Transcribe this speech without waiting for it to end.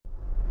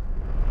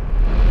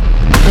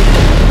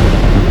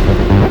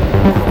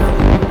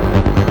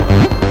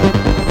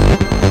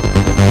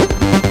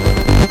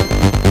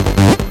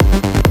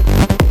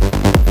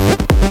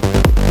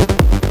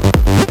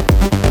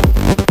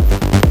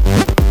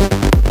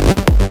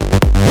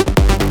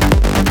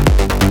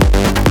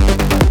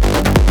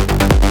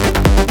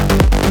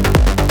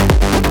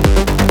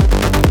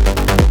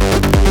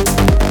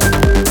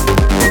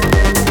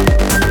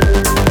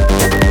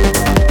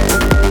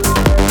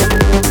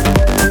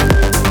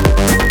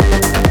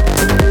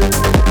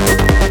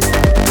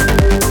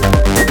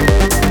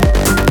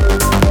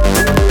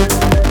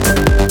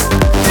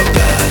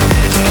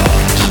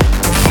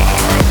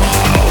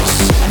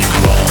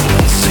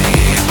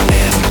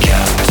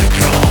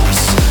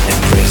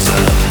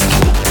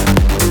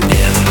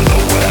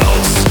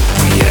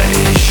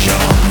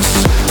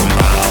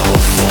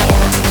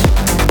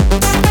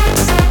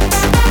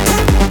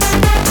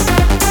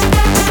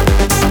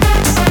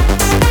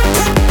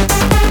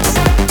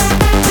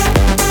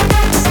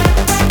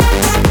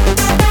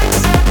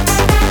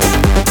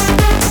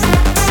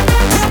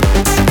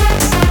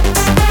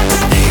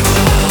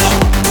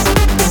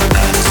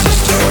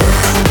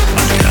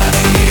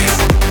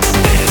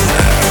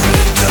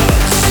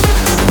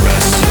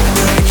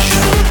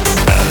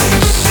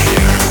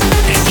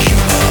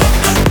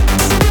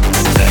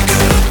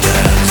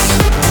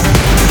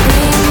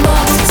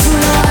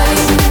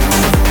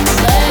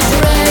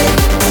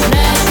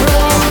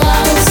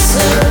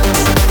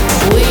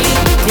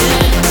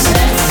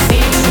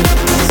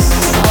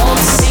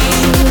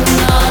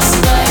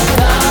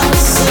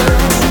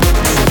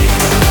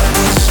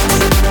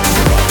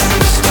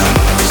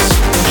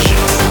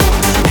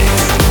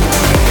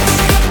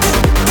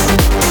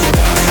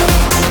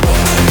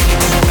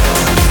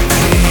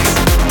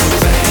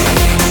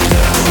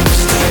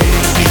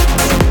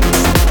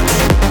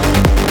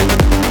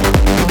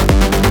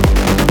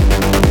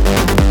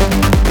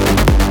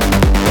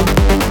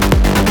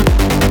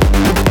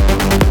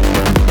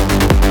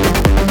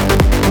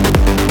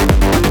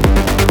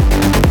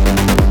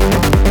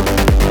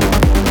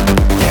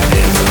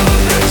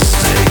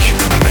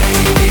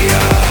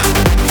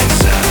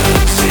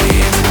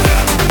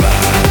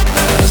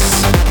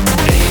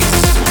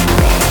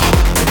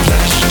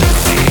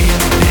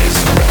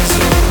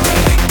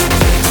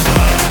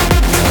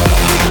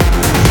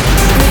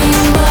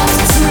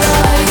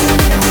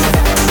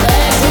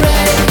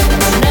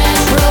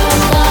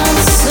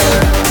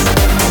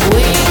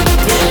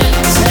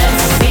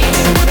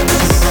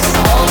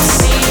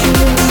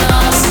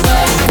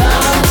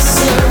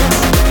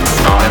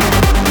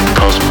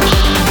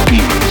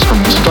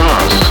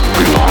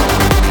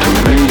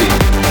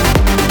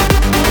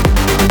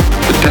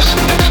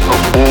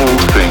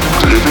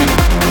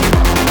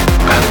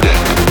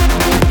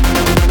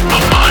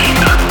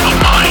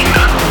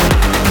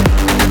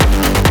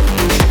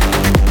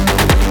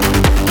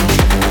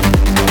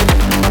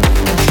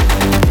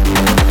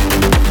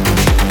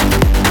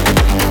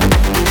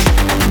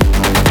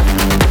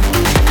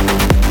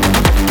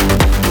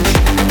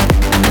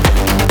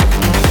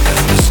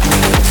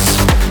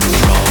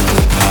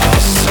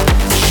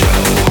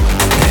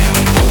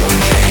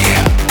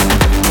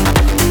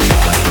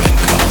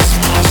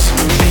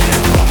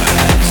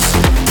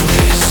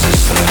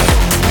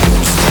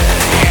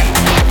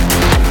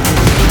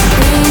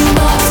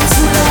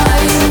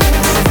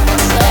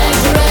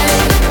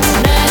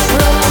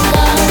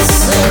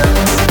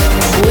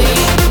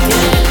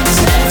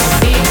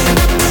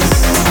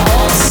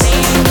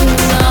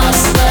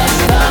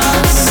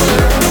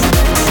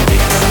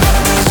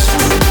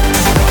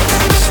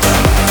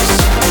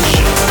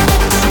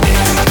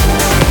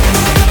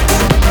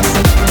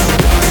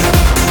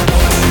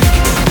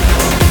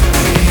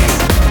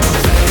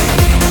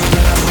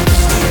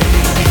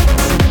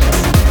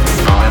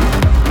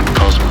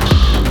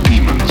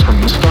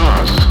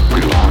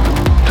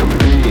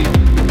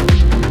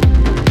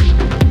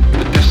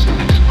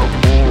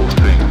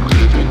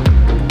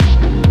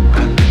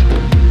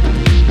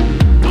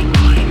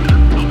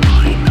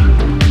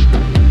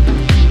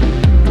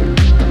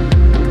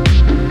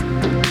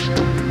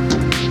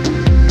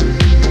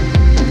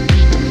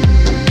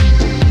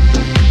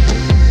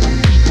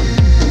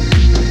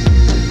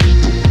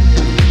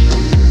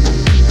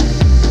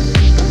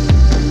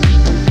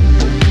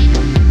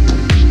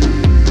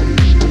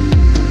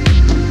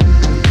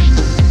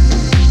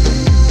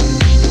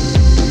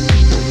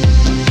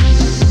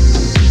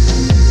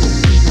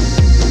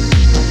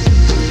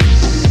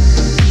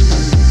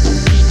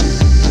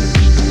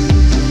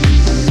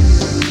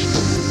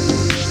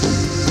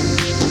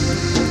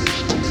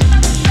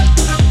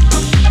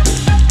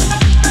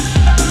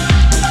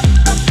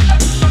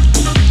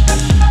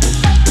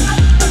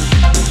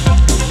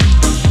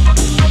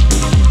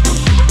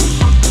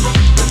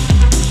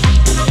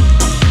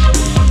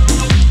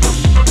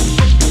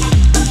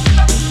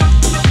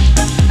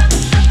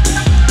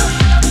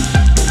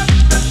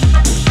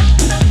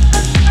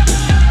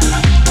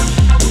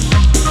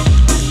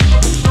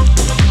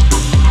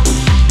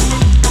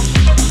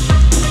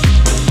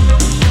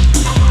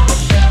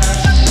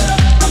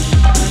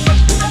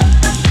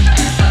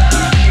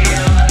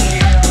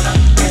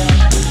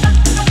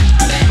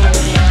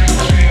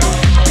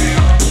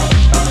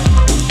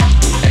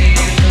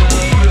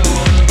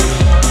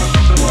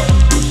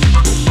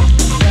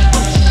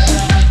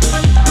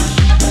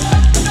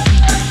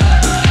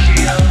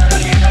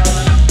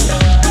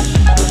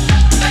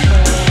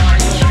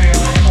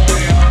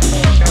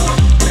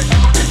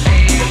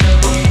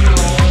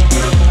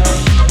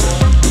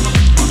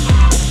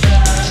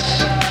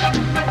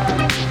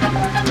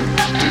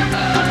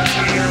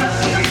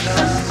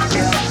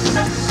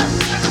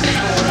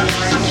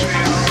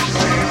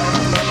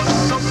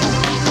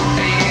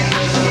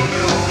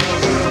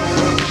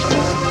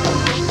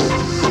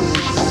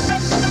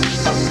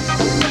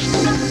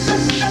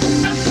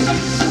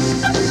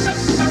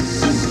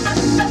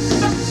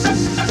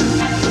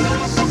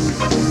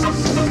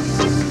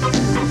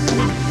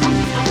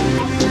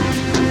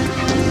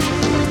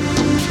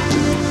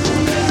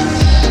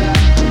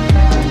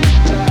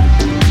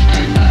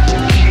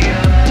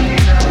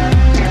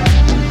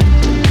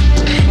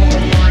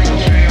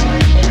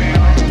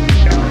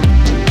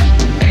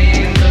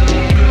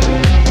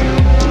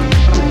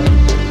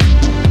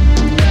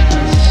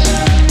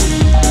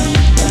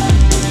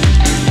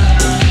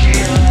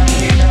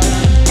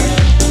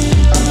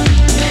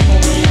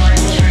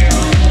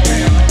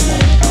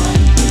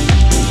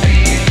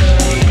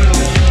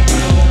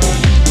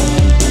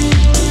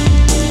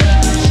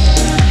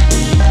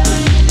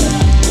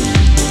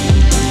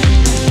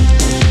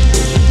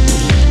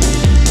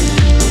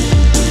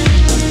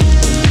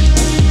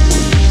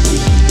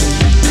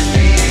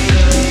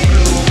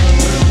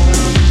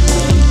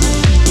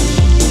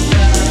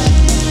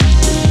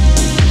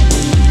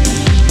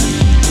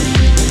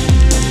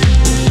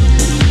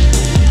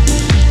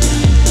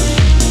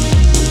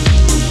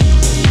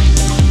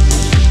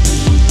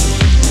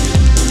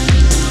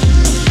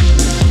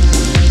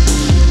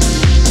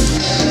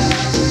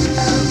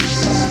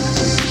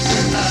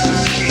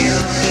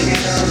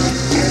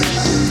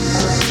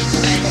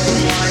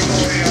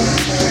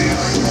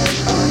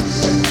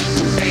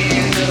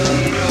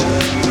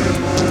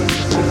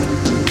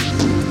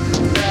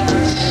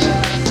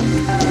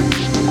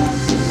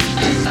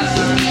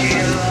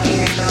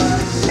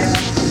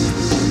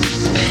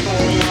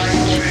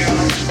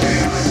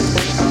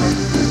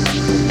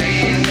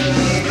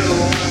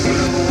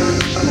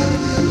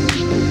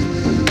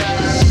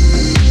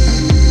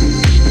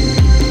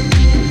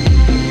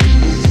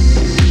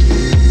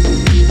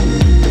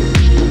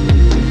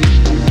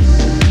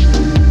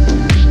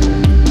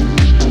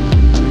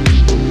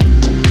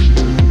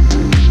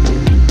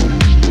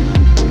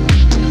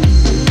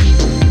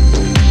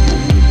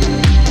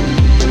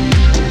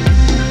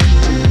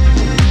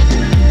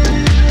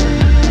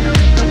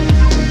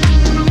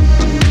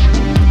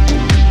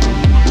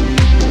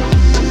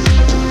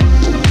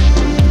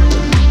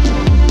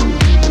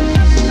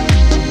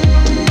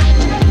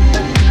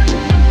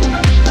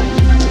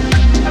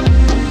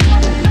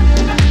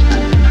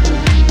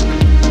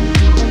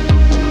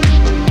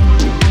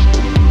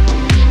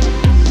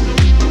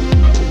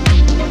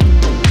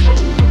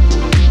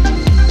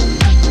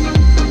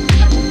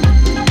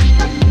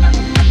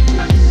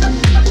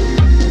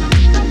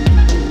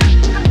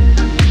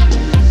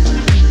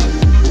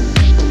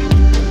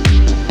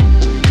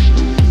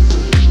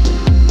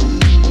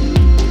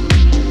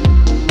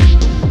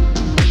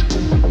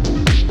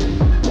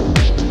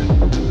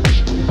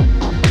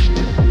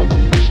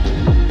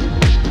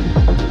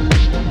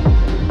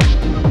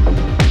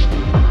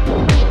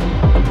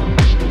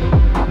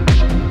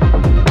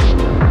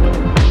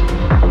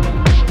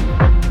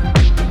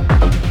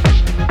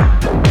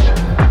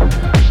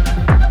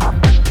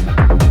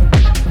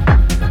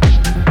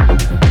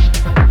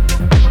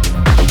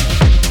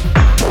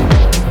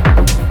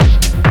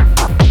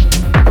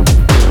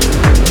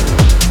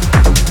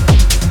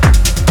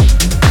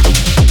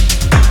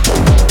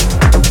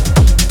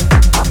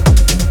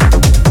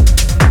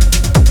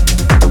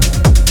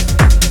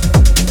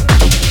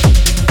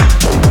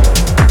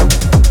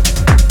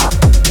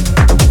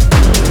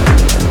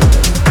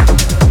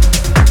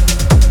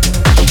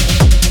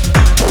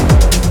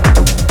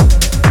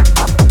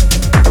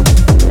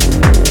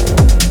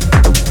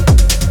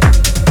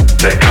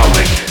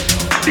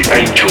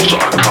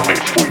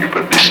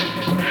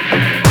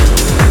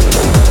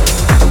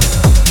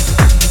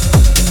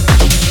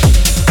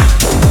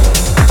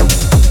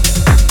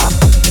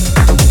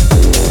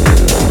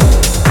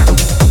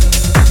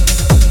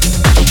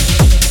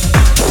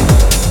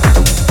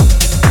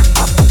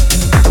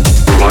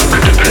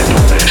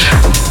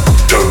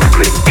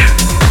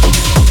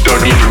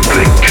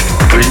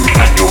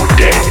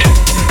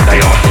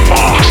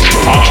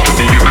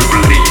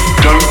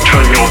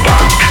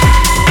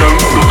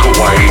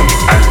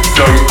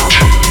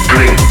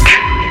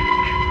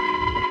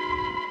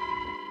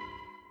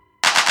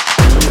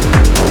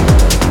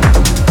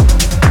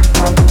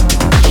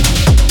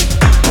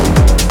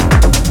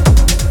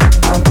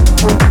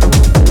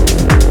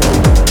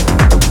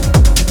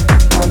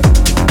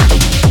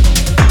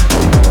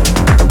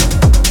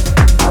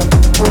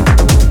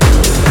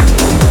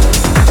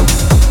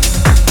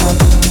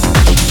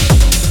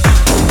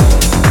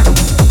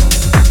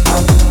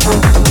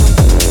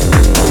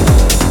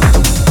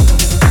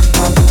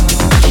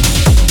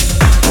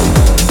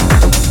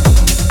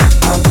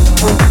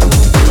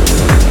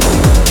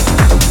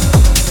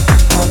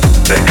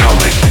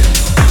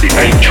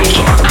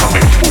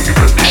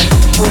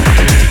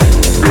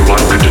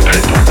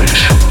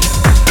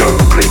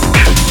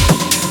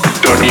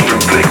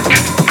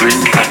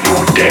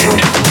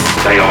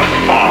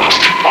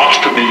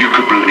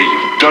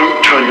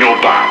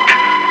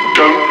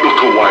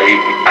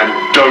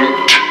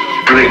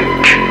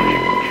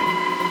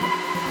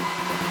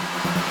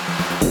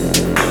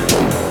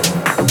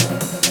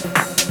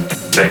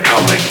They're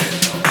coming.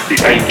 The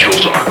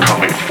angels are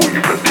coming for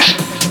you, but listen.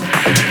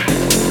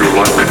 Your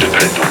life could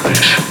depend on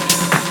this.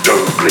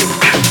 Don't blink.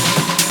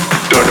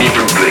 Don't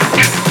even blink.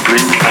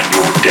 Blink and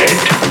you're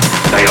dead.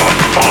 They are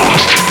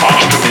fast,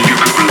 faster than you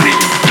could believe.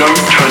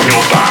 Don't turn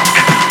your back.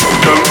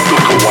 Don't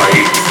look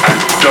away and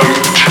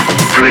don't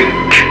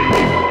blink.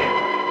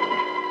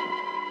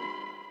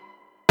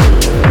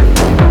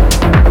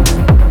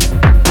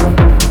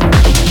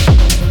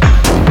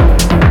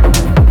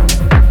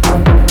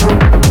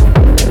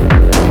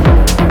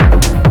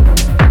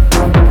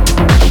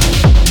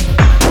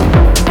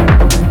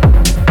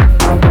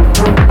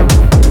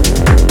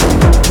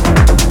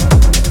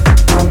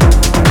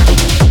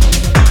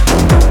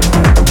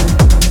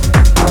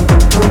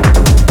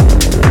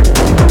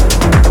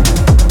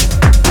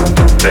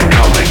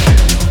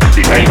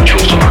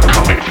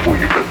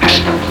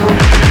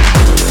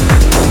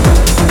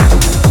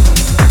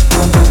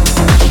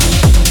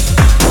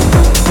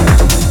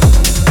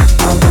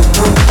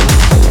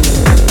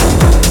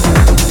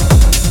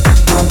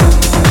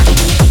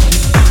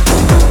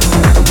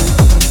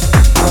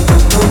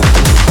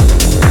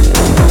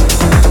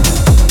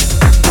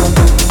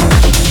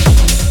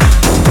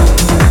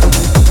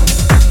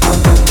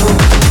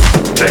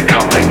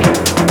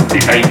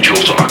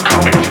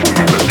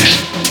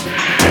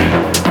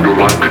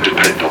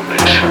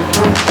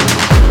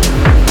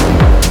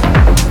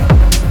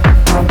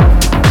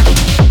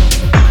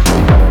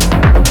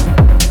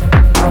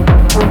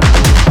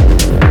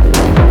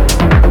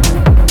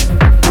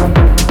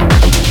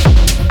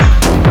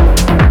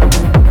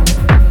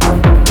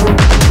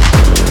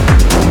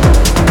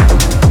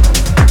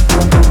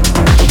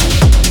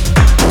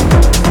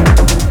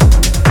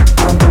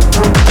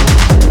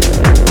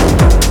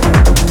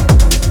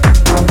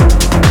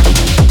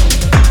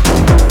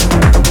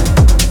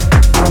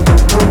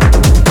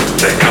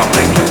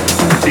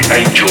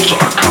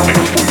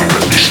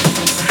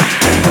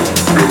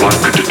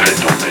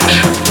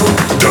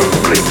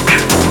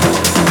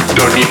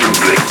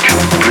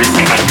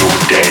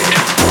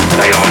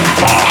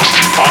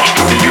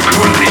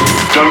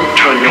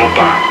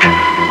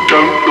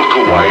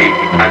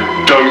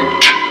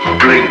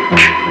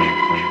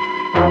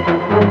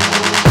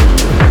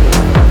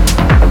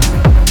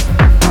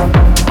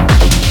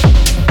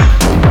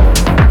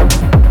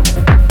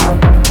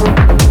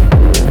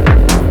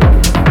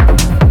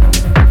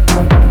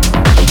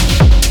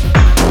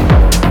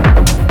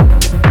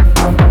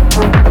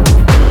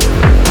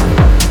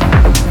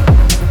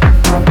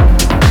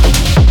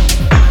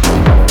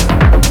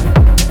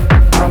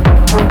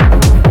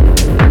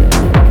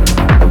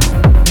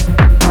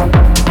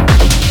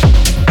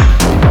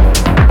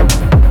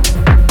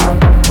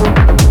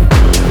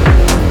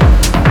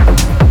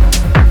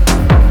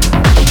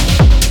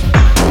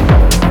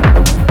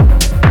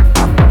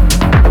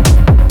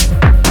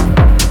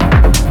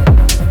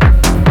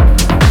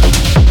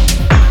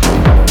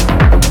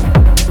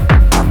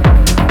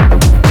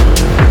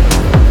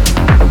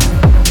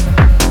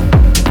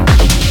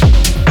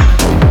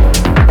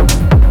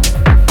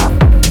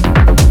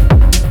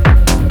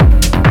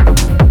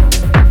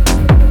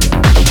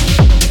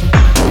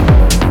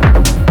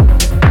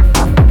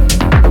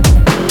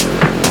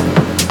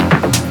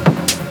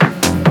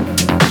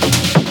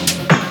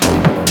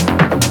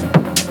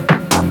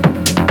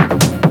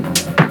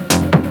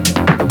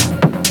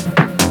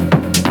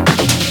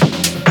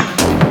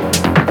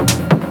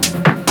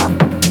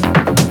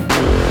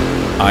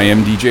 I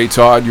am DJ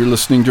Todd, you're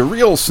listening to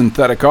Real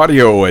Synthetic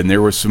Audio, and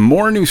there was some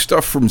more new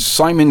stuff from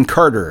Simon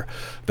Carter.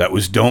 That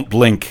was Don't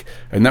Blink,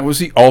 and that was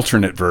the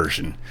alternate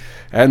version.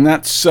 And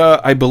that's,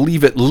 I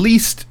believe, at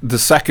least the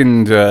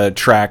second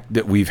track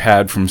that we've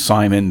had from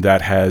Simon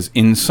that has,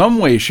 in some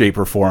way, shape,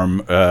 or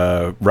form,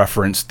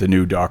 referenced the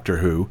new Doctor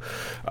Who.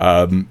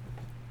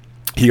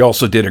 He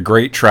also did a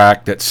great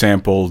track that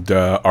sampled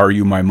Are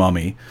You My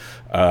Mummy?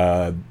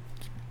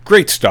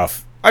 Great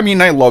stuff. I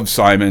mean, I love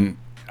Simon.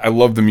 I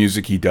love the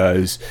music he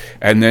does.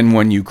 And then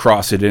when you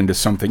cross it into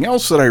something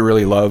else that I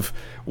really love,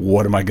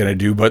 what am I going to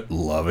do but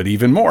love it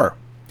even more?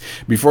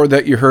 Before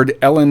that, you heard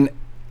Ellen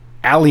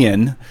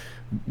Allien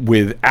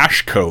with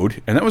Ash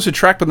Code, and that was a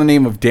track by the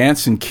name of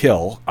Dance and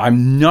Kill.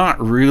 I'm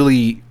not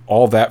really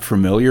all that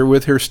familiar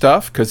with her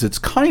stuff because it's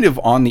kind of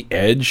on the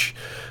edge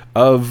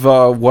of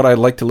what I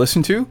like to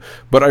listen to,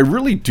 but I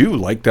really do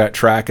like that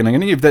track, and I'm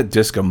going to give that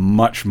disc a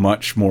much,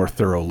 much more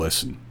thorough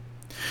listen.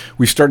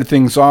 We started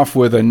things off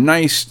with a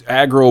nice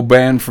aggro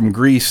band from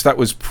Greece. That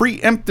was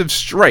Preemptive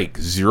Strike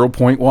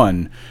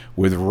 0.1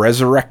 with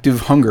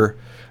Resurrective Hunger,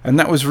 and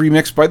that was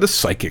remixed by the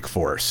Psychic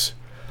Force.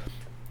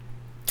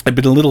 I've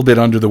been a little bit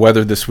under the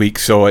weather this week,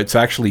 so it's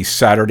actually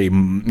Saturday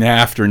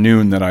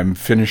afternoon that I'm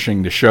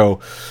finishing the show.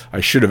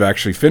 I should have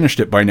actually finished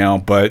it by now,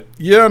 but,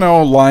 you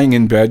know, lying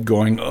in bed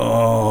going,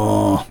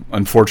 oh,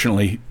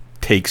 unfortunately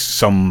takes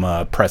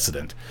some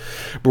precedent.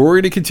 But we're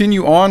going to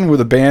continue on with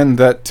a band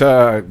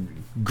that...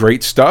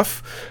 great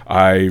stuff.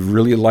 I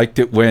really liked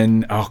it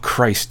when, oh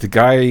Christ, the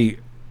guy,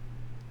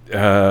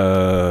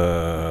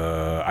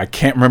 I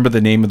can't remember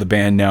the name of the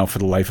band now for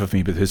the life of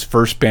me, but his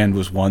first band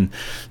was one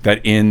that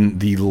in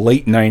the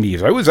late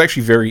 90s I was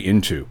actually very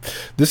into.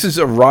 This is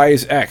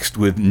Arise X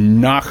with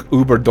Nach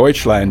über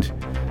Deutschland.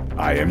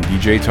 I am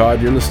DJ Todd.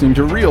 You're listening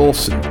to Real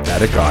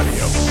Synthetic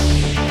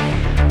Audio.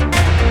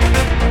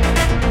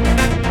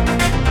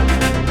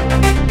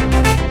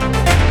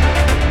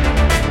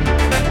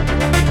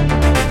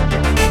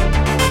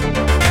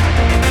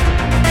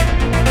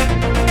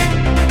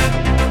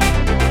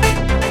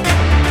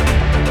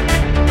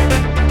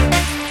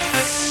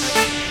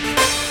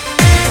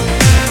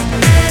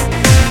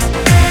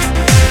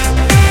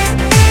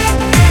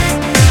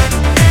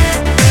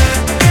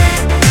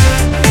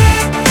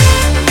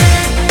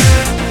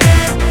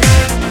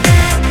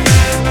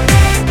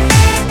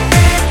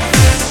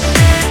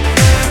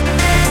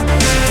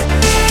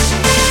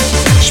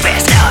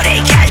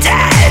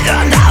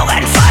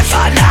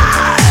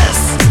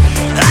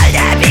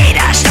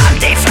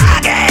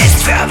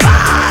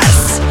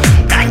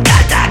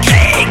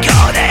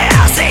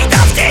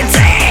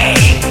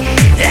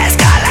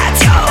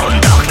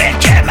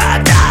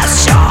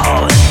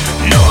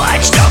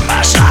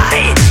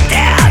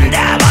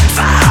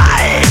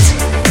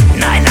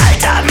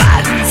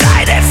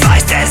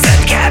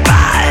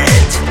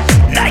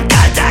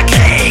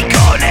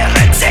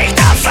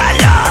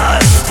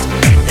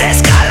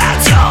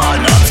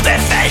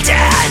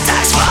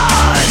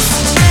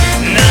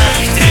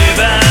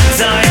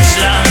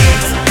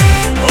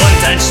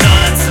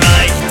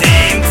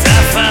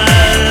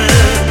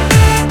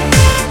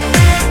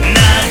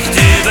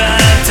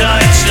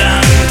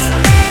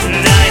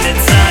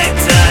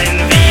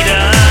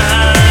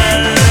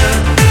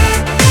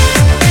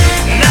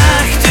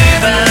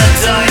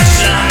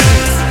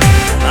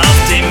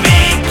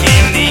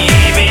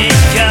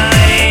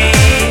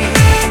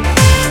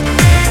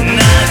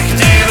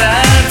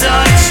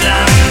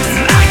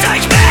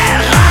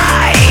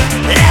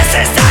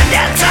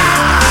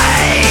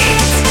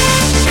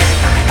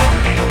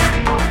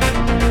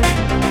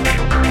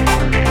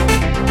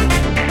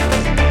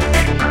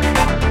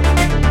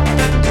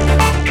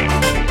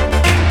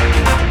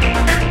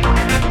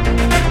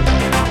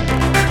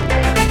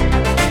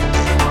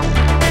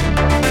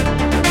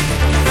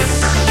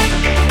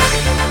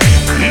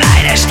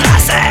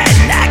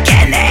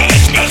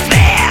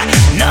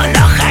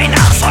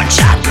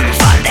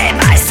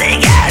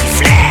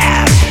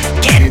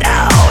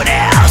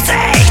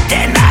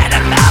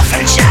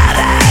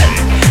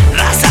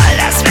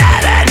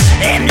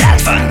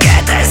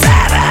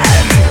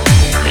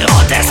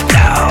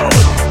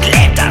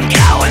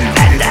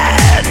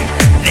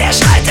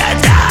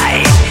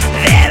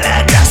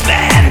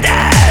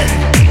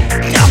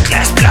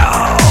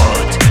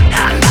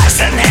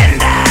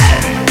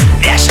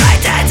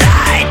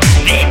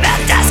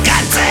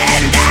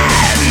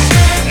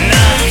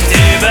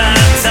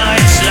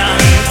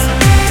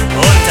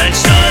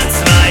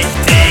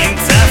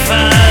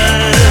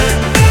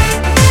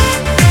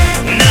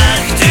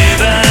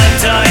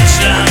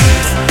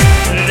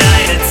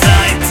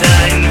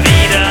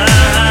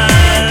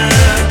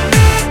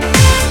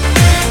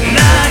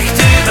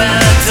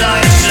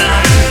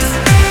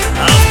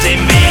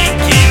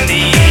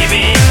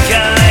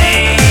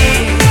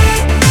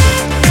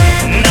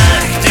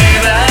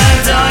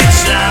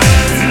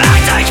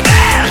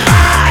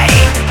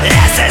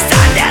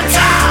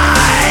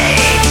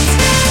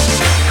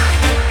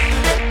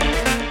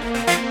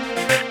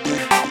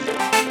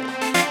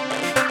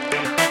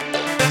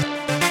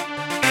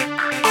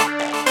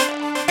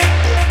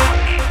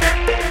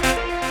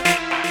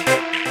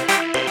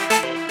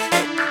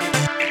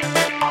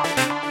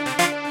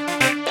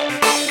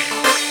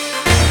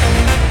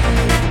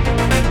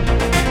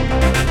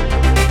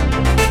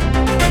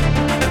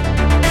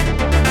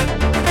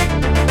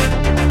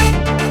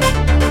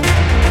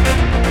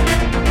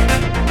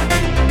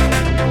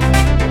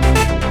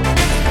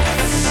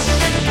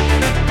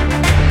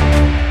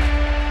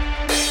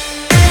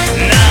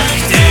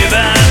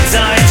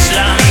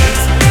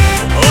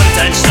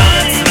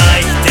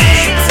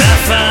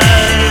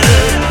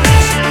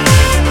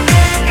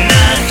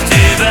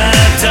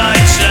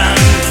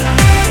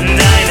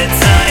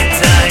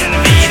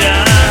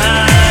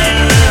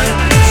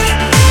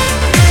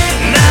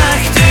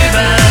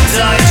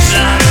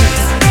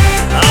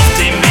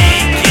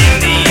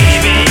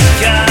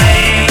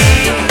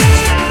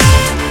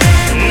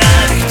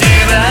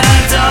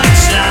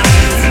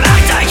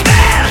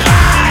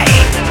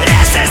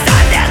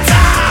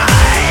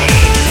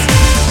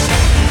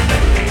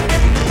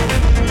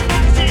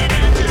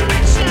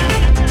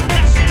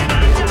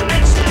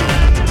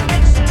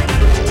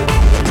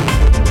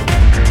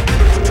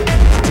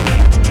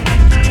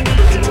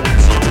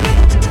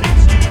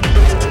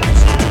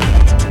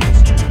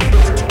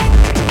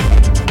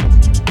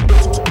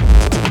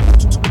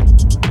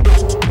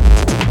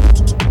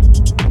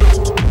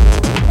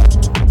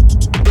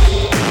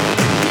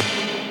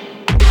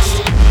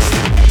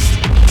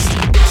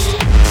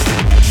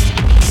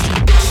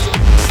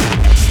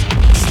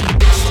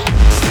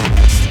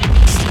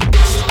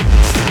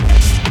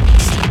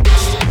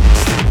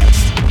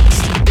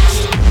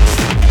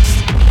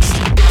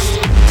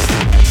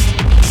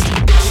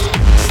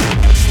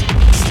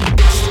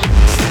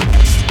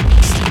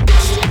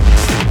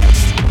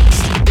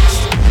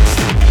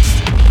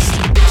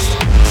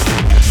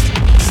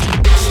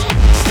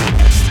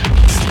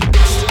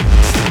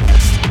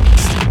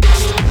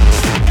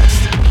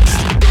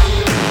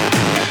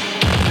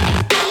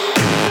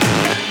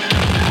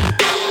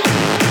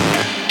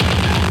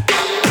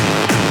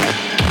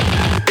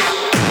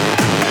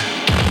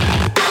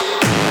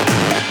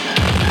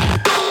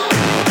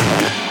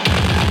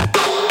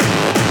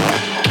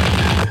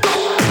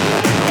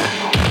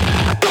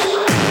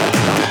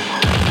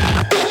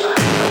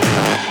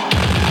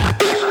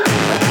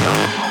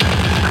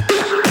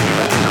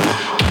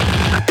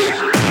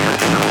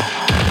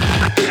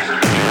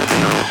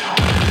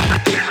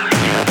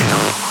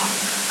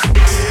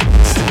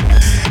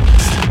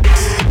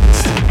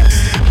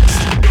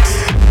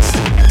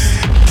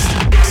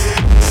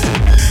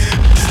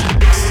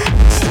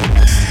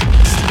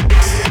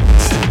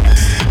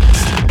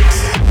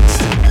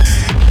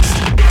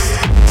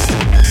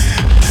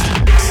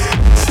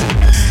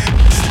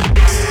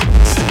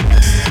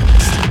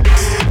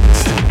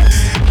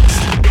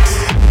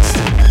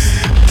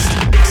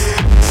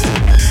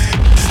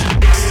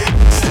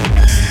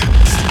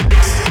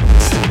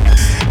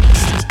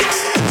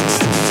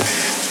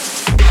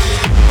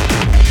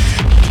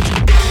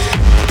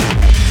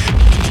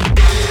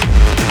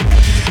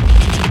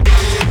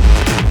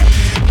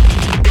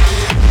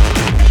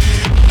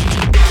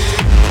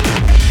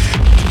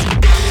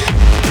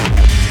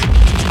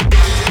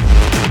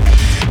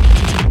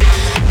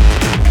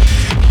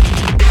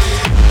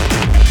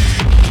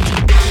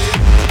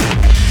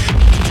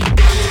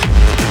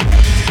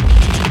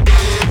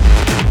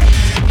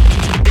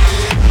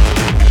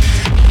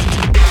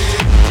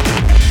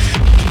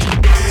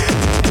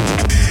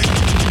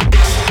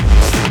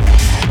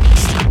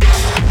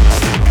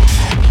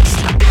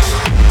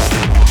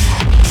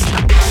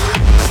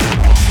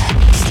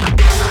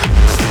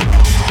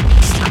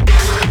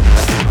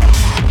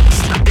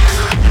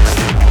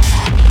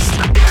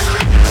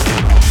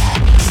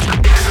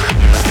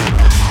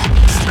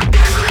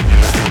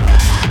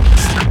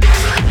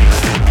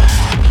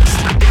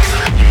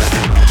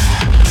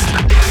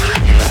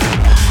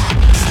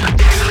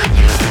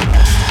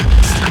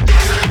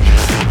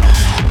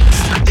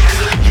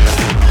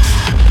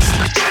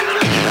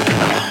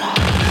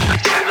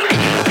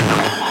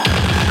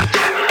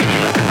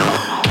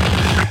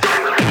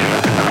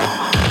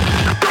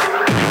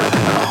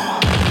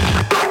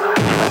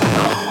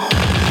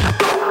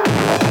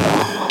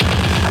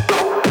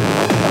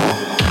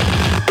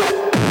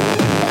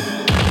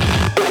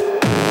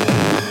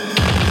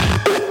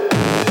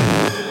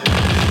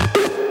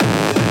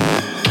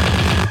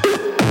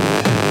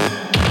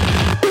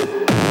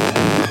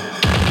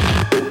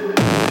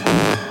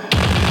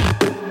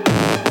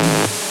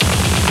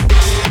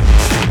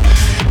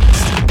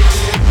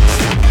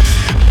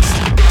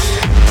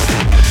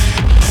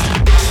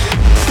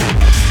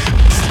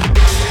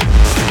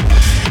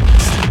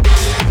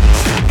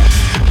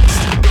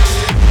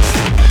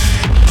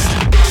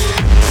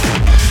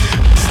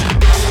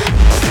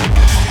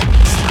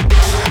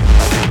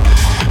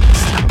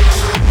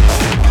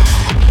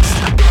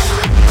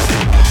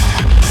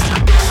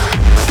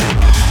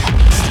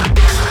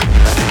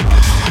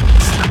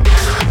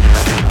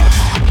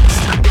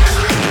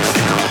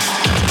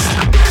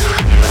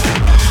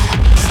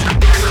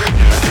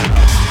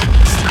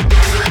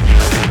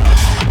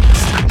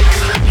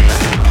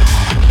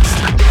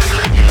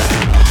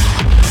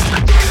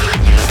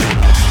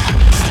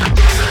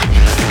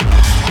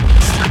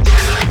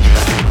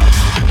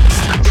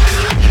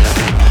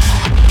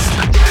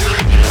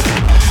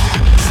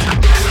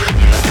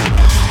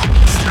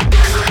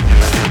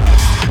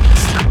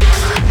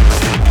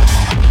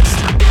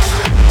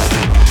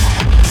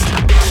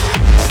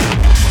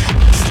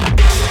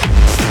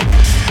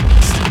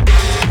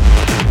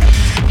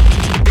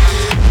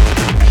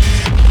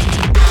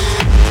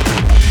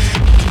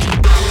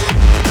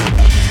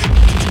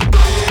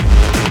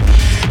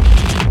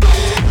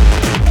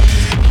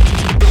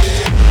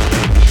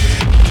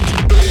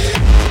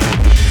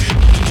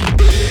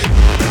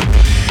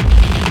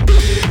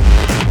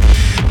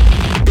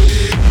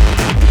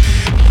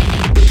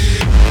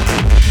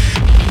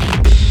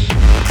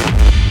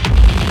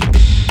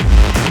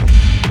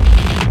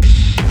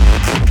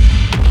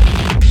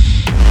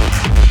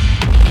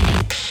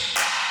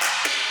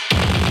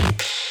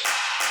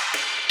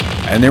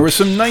 And there was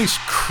some nice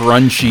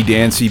crunchy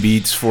dancey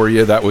beats for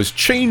you. That was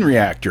Chain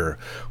Reactor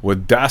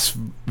with Das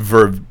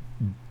Verdurban.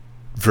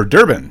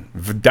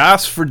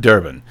 Das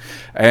Verdurban.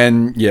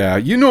 And yeah,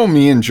 you know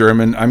me in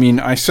German. I mean,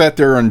 I sat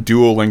there on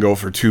Duolingo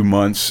for 2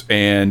 months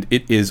and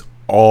it is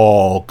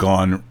all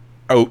gone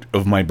out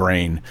of my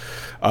brain.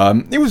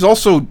 It was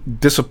also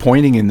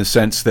disappointing in the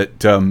sense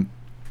that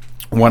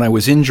when I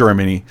was in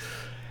Germany,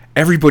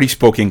 everybody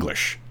spoke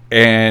English.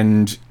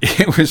 And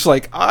it was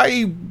like,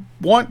 I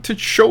want to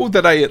show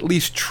that I at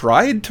least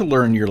tried to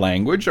learn your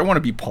language. I want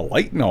to be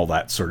polite and all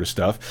that sort of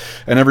stuff.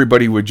 And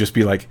everybody would just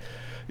be like,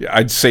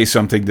 I'd say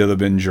something to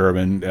them in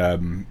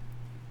German,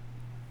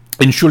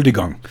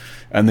 Entschuldigung.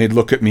 And they'd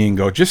look at me and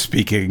go, just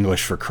speak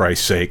English for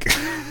Christ's sake.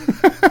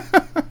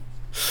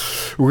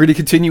 We're going to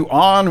continue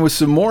on with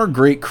some more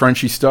great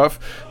crunchy stuff.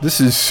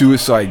 This is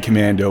Suicide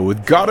Commando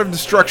with God of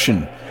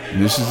Destruction.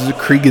 And this is the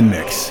Kriegen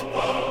mix.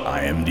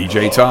 I am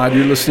DJ Todd.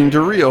 You're listening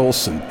to Real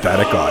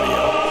Synthetic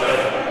Audio.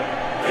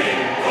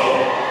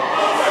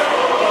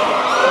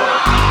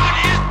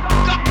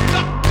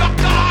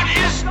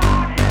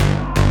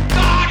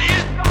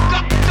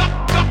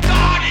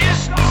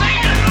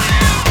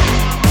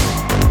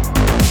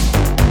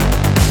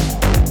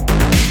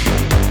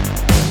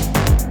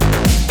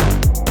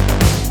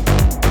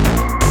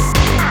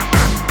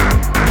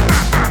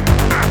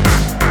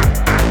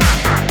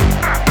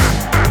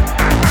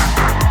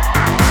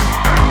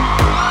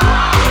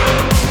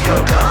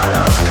 God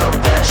of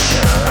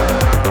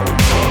compassion.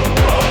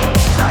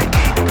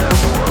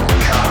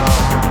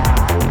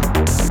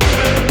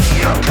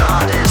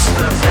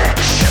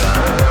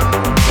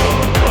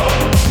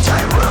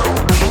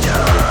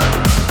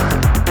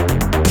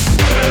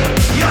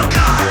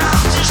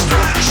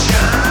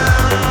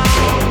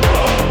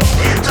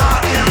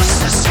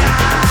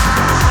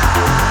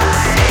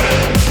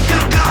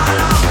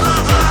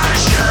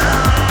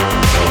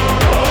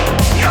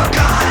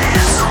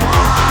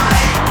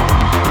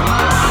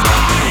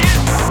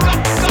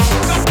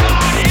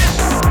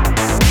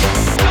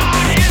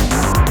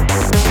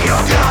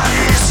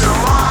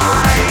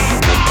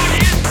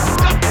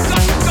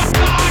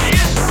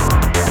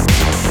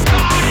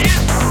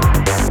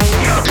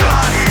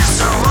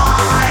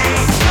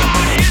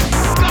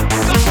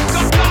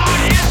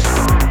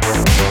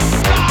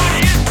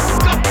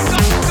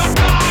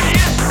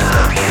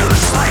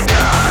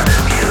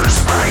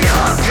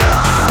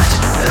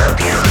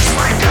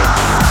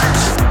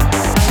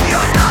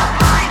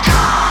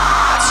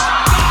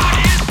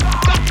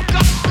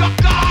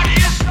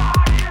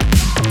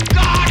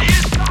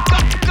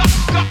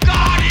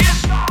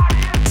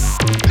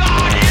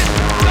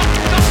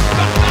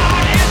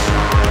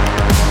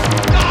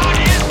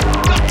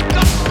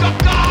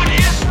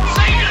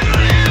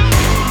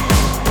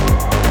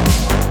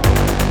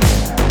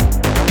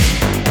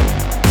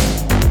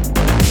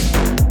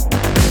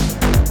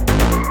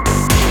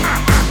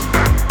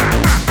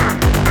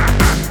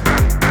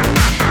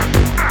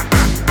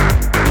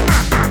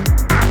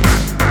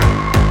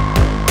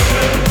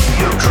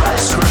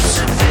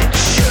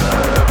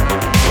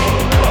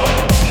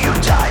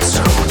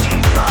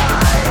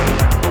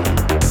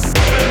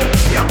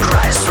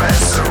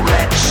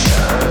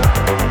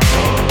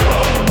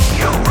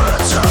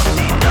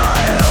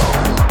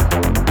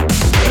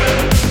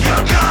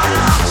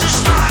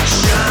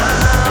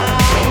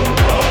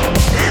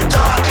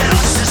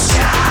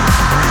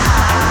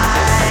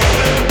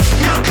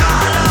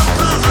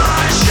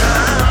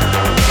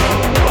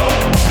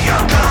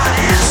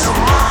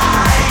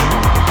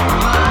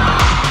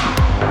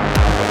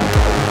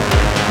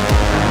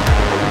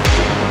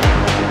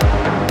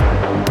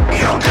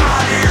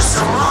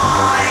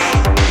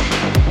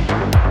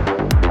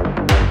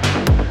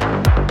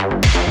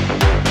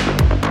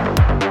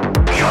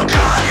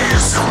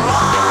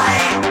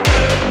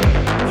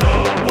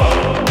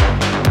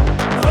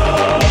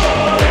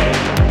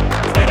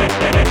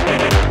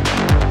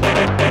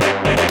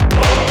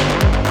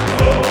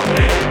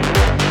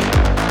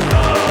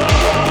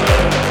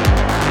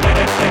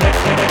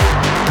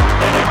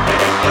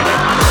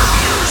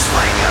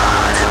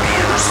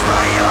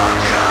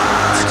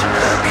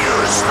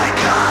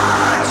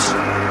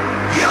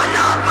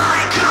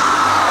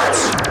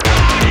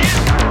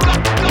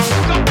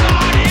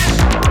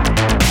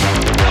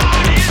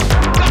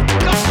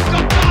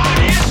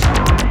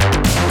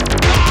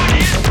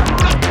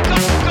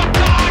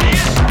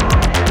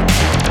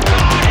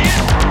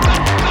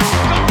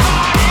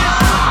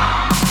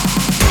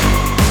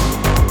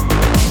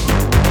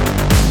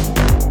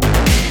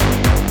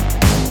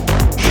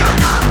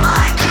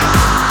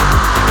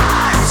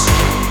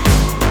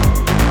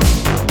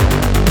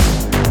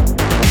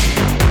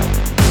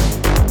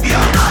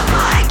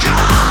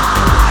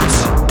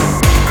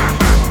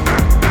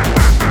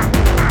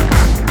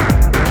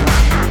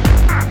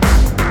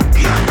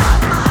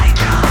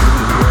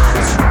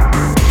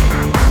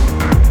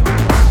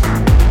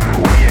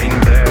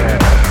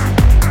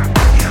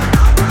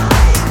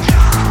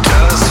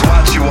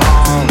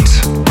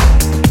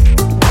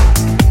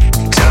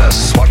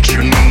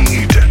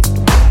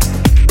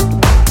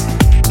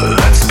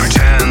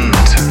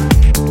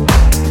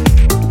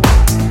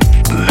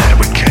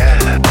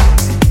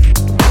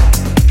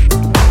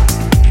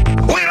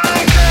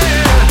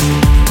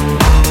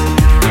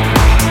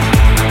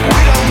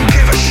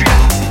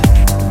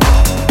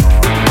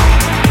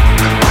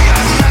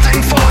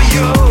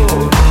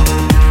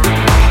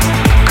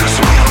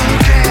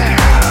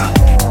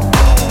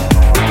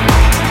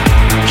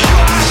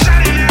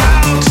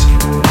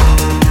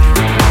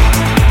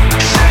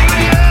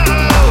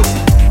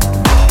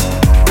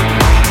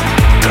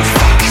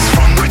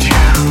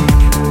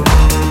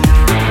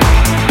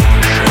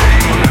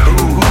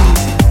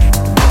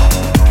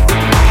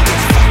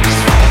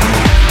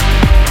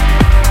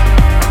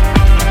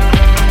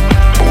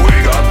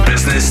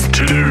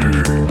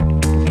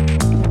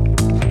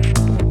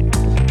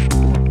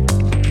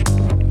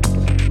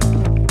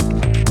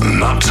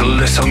 to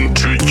listen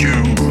to you.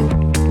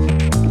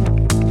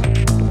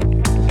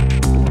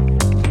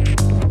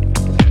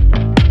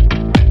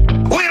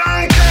 We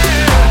don't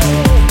care.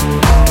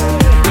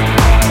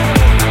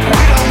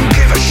 We don't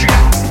give a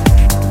shit.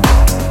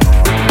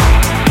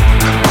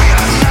 We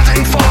have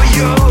nothing for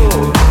you.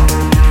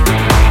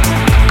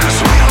 'Cause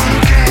we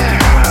don't care.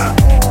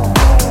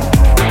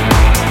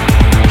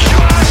 You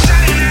are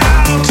shutting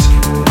out.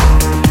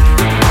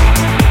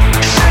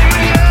 Shame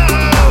on you.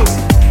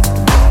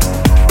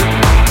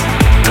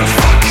 The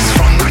fuck is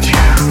wrong with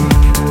you?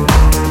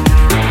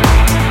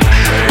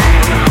 Shame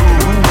on who?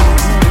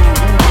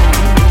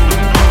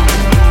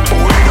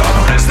 We got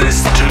business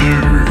to do.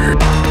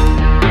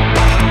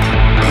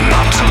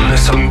 Not to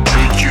listen to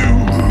you.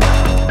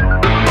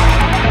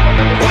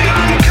 We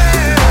don't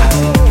care.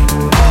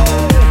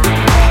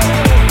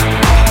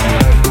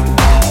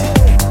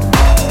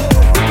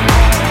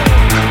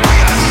 We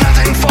have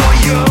nothing for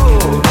you.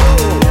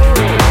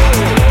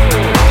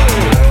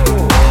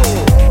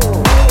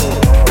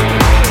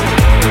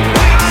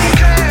 We don't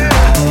care.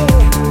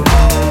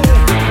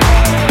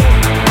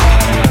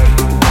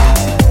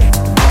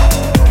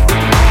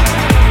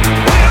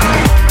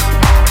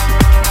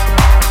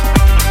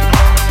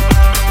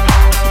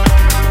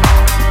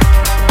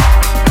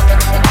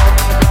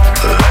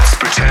 Let's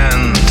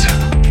pretend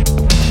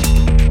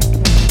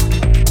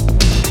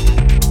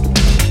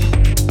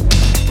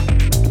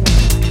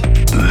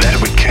that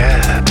we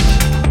care.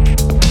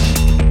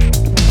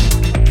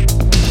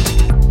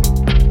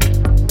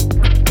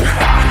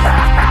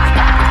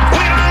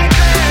 We don't care. We don't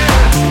care.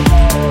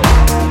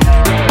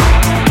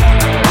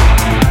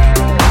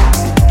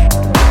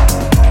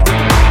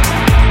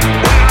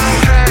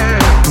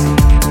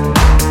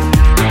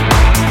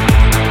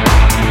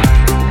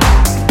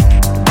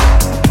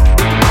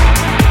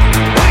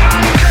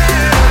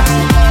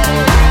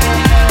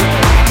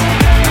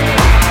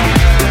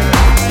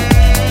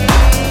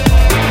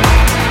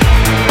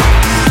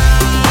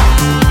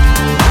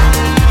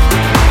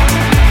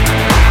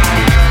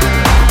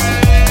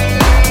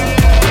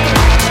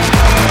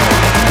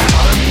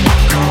 We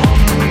don't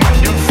care. When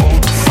you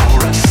vote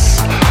for us,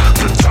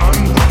 the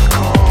time will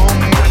come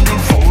when you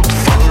vote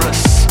for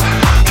us.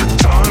 The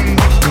time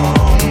will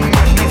come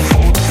when you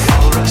vote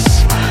for us.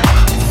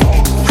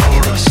 Vote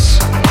for us.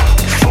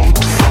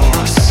 Vote for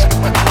us.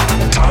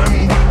 Time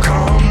will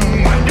come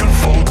when you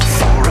vote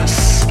for us.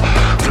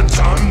 The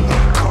time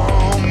will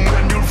come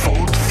when you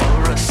vote for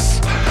us.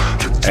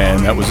 And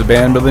that was a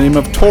band by the name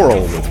of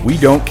Toral with We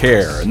Don't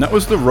Care. And that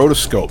was the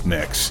Rotoscope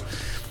mix.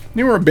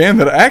 They were a band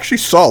that I actually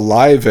saw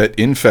live at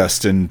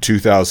Infest in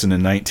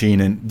 2019.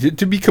 And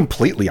to be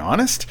completely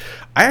honest,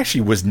 I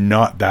actually was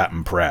not that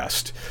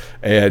impressed.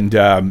 And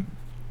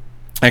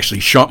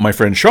actually, my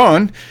friend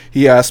Sean,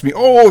 he asked me,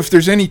 if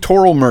there's any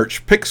Toral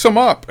merch, pick some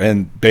up.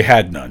 And they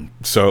had none.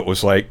 So it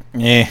was like,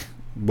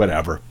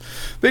 whatever.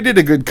 They did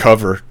a good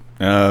cover.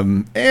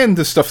 And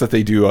the stuff that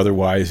they do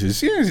otherwise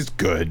is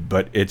good,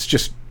 but it's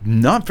just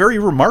not very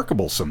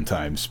remarkable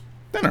sometimes.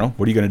 I don't know.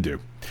 What are you going to do?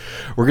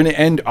 We're going to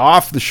end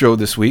off the show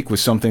this week with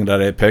something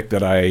that I picked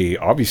that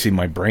obviously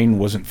my brain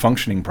wasn't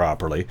functioning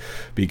properly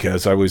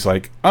because I was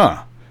like,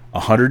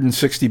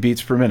 160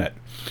 beats per minute.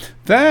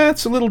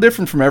 That's a little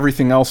different from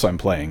everything else I'm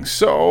playing,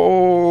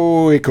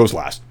 so it goes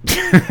last.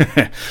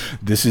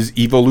 This is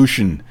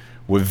Evolution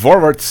with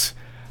Vorwärts.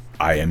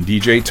 I am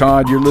DJ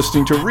Todd. You're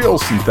listening to Real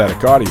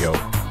Synthetic Audio.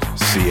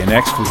 See you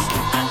next week.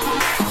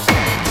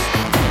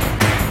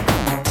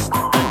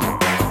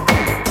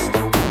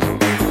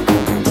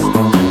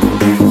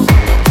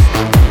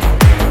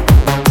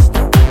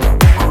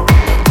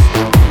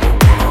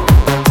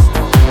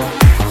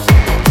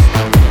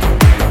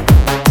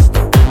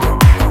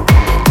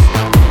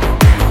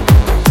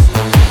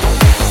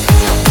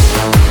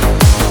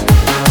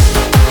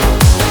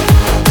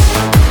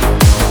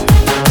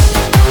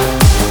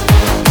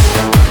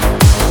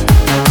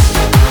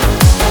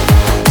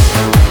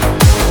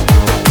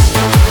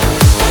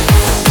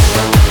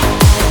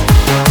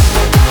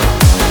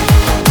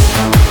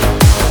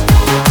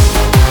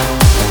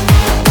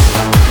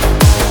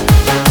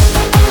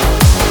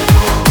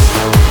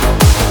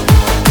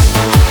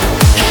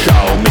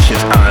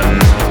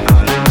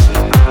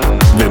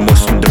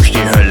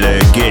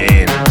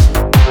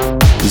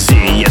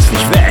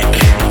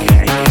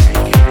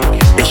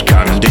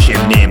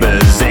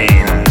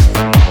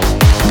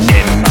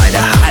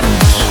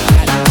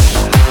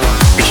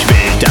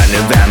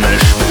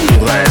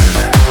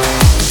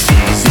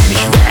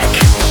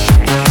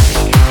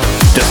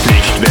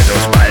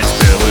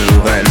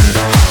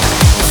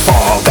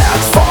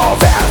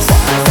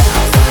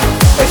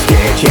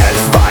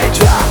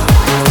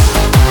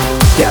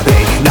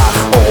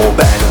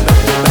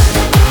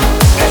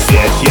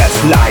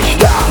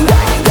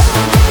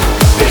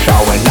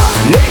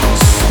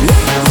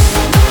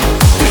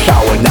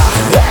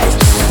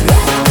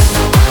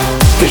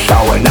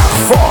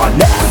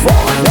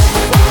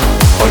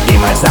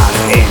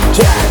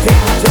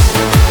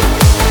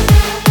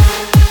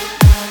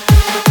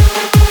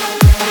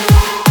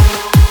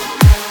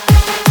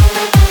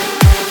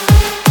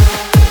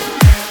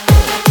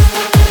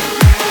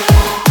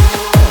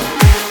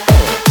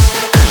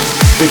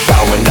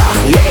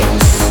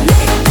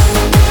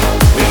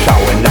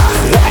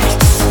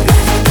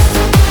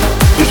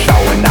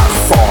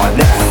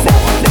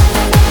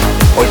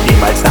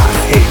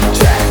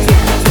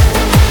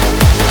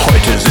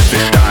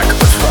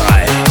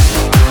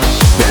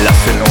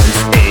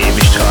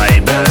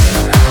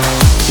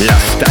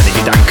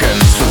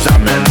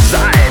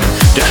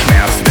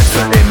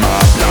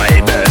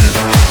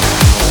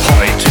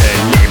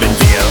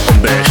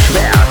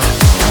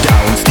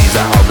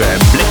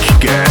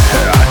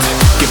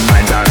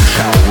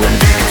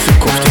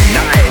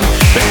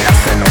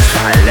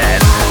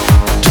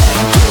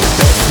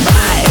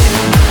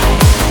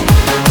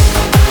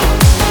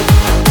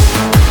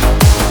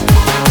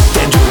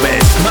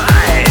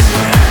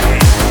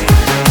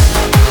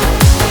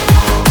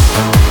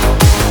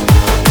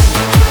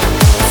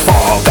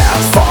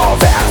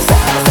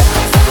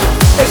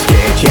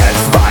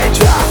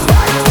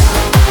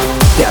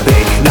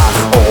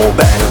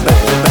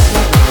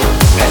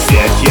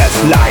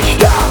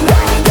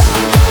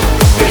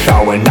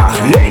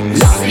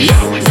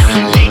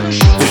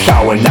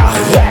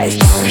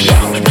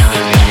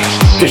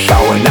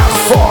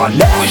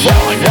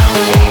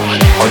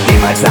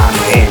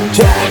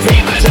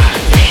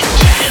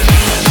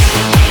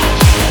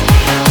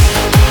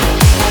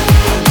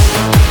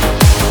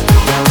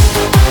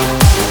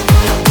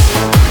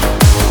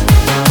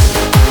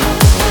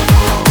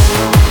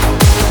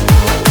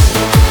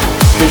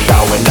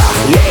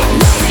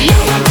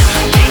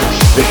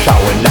 Wir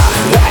schauen nach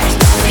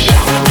rechts,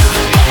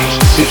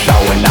 wir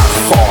schauen nach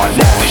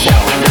vorne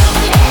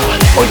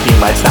und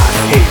niemals nach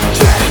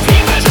hinten.